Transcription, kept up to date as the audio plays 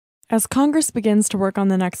As Congress begins to work on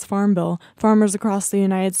the next farm bill, farmers across the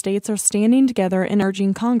United States are standing together and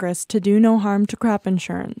urging Congress to do no harm to crop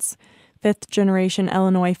insurance. Fifth-generation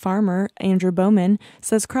Illinois farmer Andrew Bowman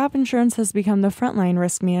says crop insurance has become the frontline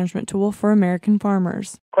risk management tool for American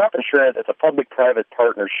farmers. Crop insurance is a public-private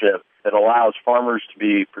partnership that allows farmers to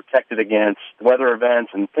be protected against weather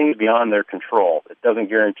events and things beyond their control. It doesn't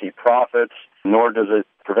guarantee profits, nor does it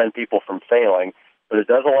prevent people from failing. But it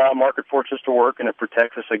does allow market forces to work, and it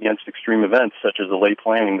protects us against extreme events such as the late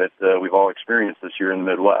planting that we've all experienced this year in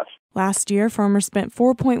the Midwest. Last year, farmers spent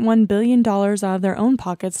 $4.1 billion out of their own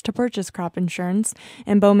pockets to purchase crop insurance,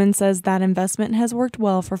 and Bowman says that investment has worked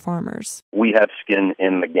well for farmers. We have skin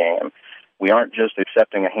in the game. We aren't just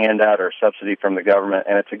accepting a handout or a subsidy from the government,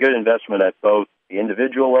 and it's a good investment at both the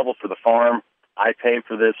individual level for the farm. I pay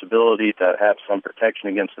for this ability to have some protection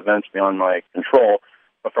against events beyond my control,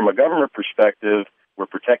 but from a government perspective, we're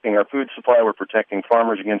protecting our food supply, we're protecting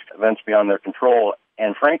farmers against events beyond their control.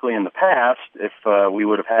 And frankly, in the past, if we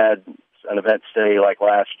would have had an event, say, like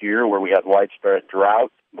last year, where we had widespread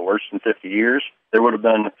drought, the worst in 50 years, there would have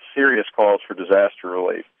been serious calls for disaster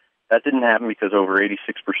relief. That didn't happen because over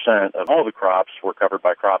 86% of all the crops were covered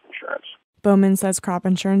by crop insurance. Bowman says crop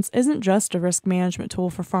insurance isn't just a risk management tool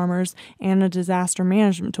for farmers and a disaster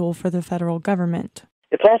management tool for the federal government.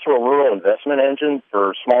 It's also a rural investment engine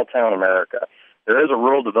for small-town America. There is a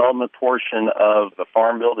rural development portion of the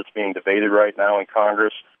Farm Bill that's being debated right now in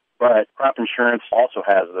Congress, but crop insurance also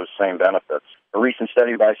has those same benefits. A recent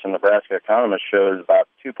study by some Nebraska economists shows about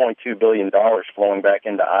 $2.2 billion flowing back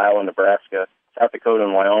into Iowa, Nebraska, South Dakota,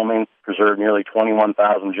 and Wyoming, preserved nearly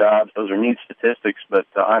 21,000 jobs. Those are neat statistics, but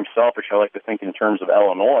I'm selfish. I like to think in terms of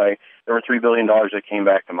Illinois. There were $3 billion that came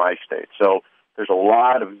back to my state. So there's a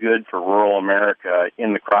lot of good for rural America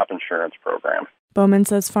in the crop insurance program. Bowman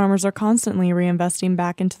says farmers are constantly reinvesting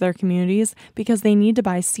back into their communities because they need to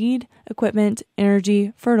buy seed, equipment,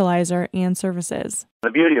 energy, fertilizer, and services. The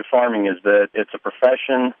beauty of farming is that it's a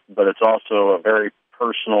profession, but it's also a very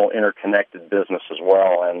personal, interconnected business as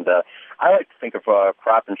well. And I like to think of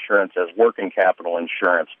crop insurance as working capital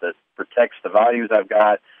insurance that protects the values I've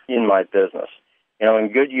got in my business. You know,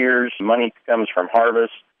 in good years, money comes from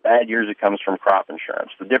harvest. Bad years, it comes from crop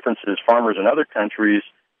insurance. The difference is farmers in other countries,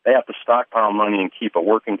 they have to stockpile money and keep a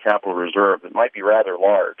working capital reserve that might be rather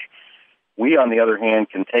large. We, on the other hand,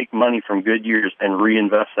 can take money from good years and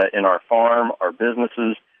reinvest that in our farm, our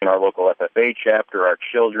businesses, in our local FFA chapter, our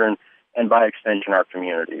children, and by extension, our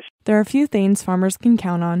communities. There are few things farmers can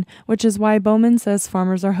count on, which is why Bowman says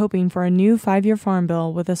farmers are hoping for a new 5-year farm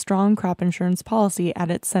bill with a strong crop insurance policy at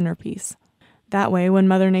its centerpiece. That way, when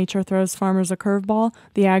Mother Nature throws farmers a curveball,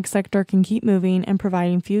 the ag sector can keep moving and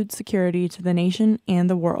providing food security to the nation and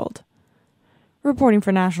the world. Reporting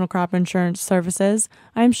for National Crop Insurance Services,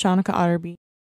 I'm Shanika Otterby.